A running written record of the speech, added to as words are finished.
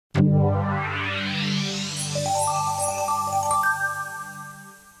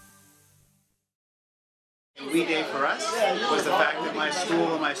for us was the fact that my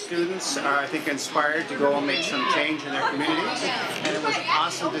school and my students are, I think, inspired to go and make some change in their communities. And it was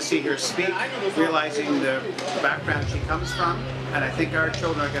awesome to see her speak, realizing the background she comes from. And I think our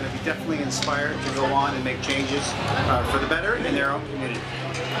children are going to be definitely inspired to go on and make changes for the better in their own community.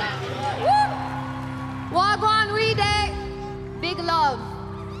 Wagwan Rita, big love.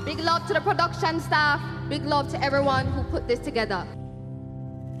 Big love to the production staff. Big love to everyone who put this together.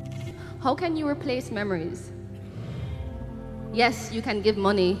 How can you replace memories? Yes, you can give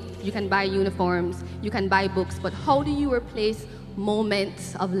money, you can buy uniforms, you can buy books, but how do you replace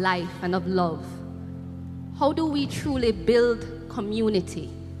moments of life and of love? How do we truly build community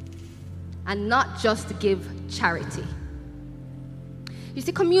and not just give charity? You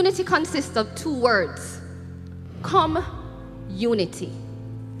see, community consists of two words: come, unity.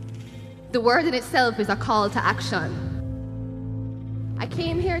 The word in itself is a call to action. I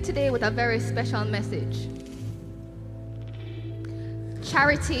came here today with a very special message.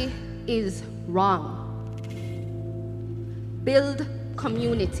 Charity is wrong. Build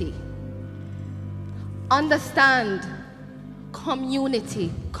community. Understand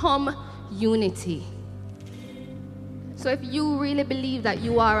community. Come unity. So if you really believe that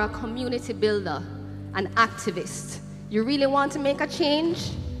you are a community builder, an activist, you really want to make a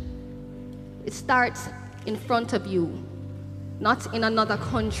change, it starts in front of you, not in another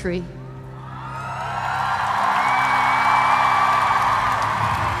country.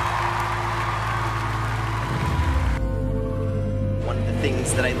 One of the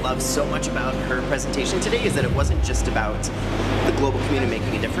things that I love so much about her presentation today is that it wasn't just about the global community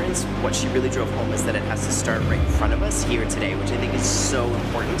making a difference. What she really drove home is that it has to start right in front of us here today, which I think is so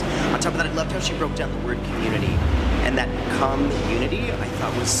important. On top of that, I loved how she broke down the word community. And that unity, I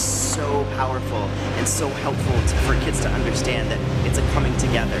thought, was so powerful and so helpful for kids to understand that it's a coming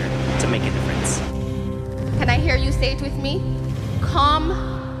together to make a difference. Can I hear you say it with me? Come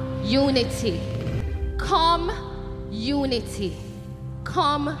unity. Come unity.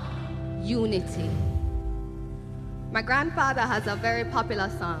 Come unity. My grandfather has a very popular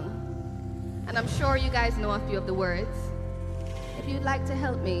song, and I'm sure you guys know a few of the words. If you'd like to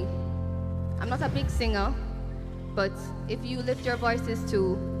help me, I'm not a big singer, but if you lift your voices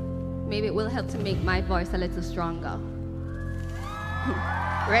too, maybe it will help to make my voice a little stronger.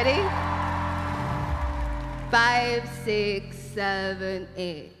 Ready? 5, 6, 7,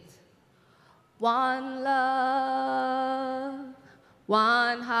 8. One love,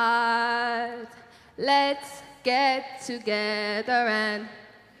 one heart. Let's get together and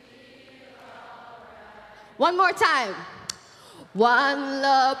one more time. One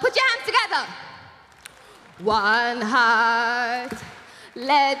love. Put your hands together. One heart,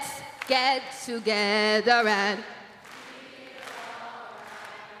 let's get together and...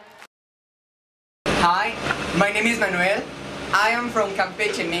 Hi, my name is Manuel. I am from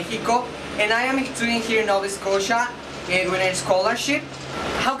Campeche, Mexico, and I am a student here in Nova Scotia with a scholarship.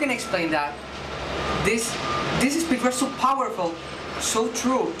 How can I explain that? This speech was so powerful, so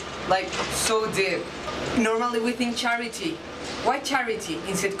true, like so deep. Normally we think charity. Why charity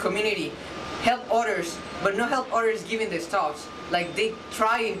instead community? Help others, but not help others giving the stuff. Like they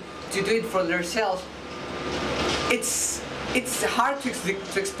trying to do it for themselves. It's hard to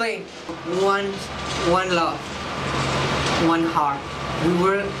explain. One love, one heart. We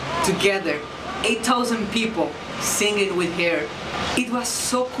were together, 8,000 people singing with her. It was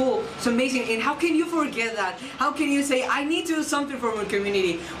so cool, so amazing. And how can you forget that? How can you say, I need to do something for my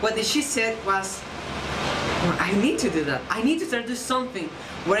community? What she said was, I need to do that. I need to start to do something.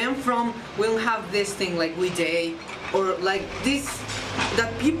 Where I'm from, we don't have this thing like We Day, or like this,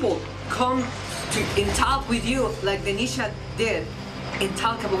 that people come to and talk with you, like Donisha did, and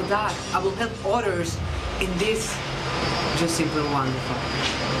talk about that. I will help others in this, just simply wonderful.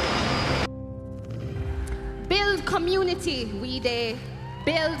 Build community, We Day.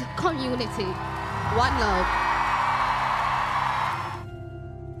 Build community. One love.